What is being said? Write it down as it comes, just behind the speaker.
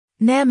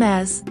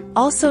Namaz,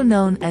 also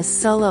known as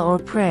Salah or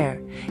prayer,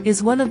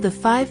 is one of the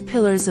 5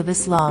 pillars of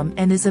Islam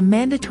and is a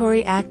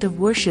mandatory act of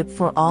worship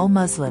for all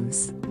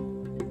Muslims.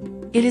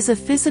 It is a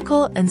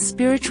physical and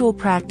spiritual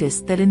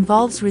practice that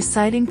involves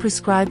reciting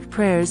prescribed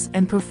prayers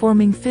and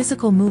performing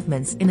physical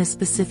movements in a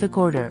specific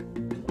order.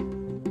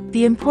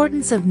 The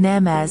importance of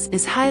namaz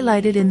is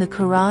highlighted in the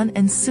Quran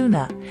and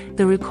Sunnah,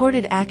 the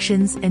recorded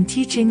actions and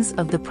teachings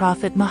of the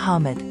Prophet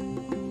Muhammad.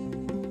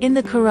 In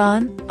the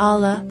Quran,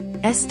 Allah,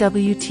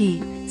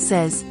 SWT,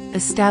 says,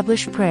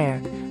 "Establish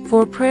prayer,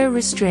 for prayer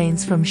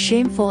restrains from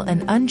shameful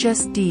and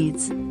unjust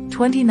deeds."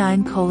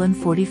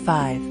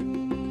 29:45.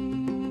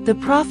 The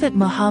Prophet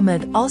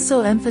Muhammad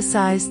also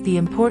emphasized the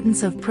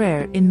importance of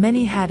prayer in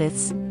many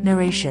hadiths,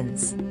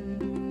 narrations.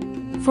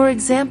 For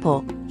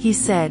example, he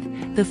said,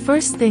 "The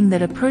first thing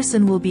that a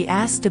person will be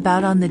asked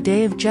about on the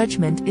Day of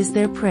Judgment is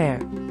their prayer.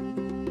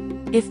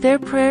 If their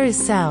prayer is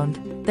sound,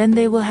 then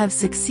they will have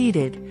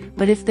succeeded,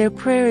 but if their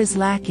prayer is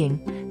lacking,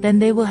 then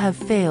they will have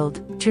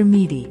failed."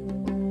 Tirmidhi.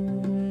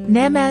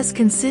 Namaz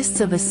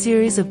consists of a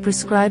series of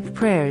prescribed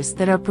prayers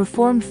that are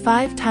performed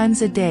 5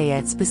 times a day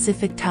at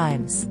specific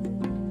times.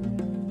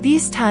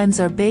 These times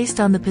are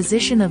based on the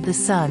position of the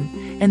sun,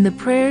 and the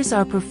prayers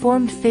are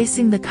performed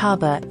facing the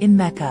Kaaba in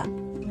Mecca.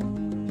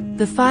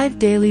 The 5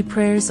 daily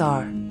prayers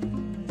are: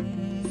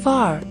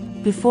 Far,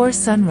 before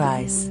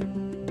sunrise.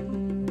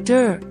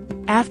 Dur,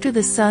 after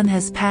the sun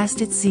has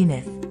passed its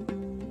zenith.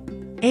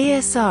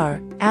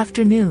 Asr,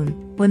 afternoon,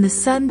 when the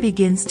sun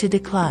begins to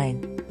decline.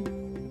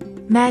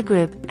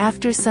 Maghrib,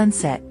 after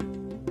sunset.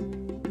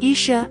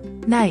 Isha,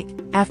 night,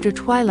 after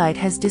twilight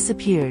has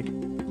disappeared.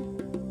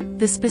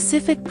 The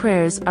specific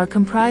prayers are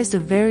comprised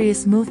of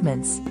various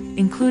movements,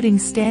 including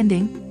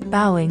standing,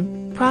 bowing,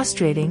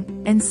 prostrating,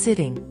 and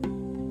sitting.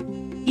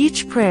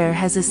 Each prayer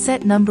has a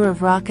set number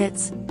of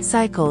rakats,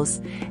 cycles,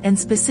 and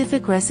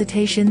specific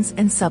recitations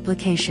and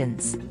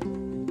supplications.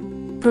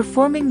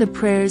 Performing the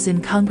prayers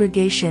in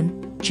congregation,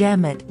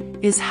 Jamaat,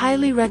 is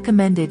highly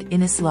recommended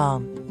in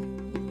Islam.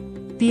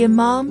 The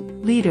Imam,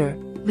 leader,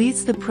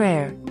 leads the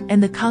prayer,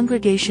 and the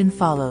congregation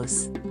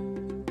follows.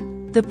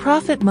 The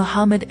Prophet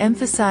Muhammad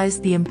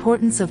emphasized the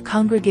importance of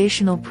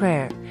congregational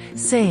prayer,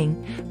 saying,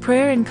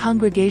 "Prayer in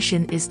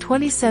congregation is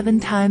 27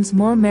 times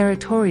more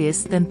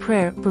meritorious than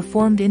prayer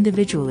performed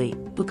individually."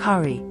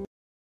 Bukhari.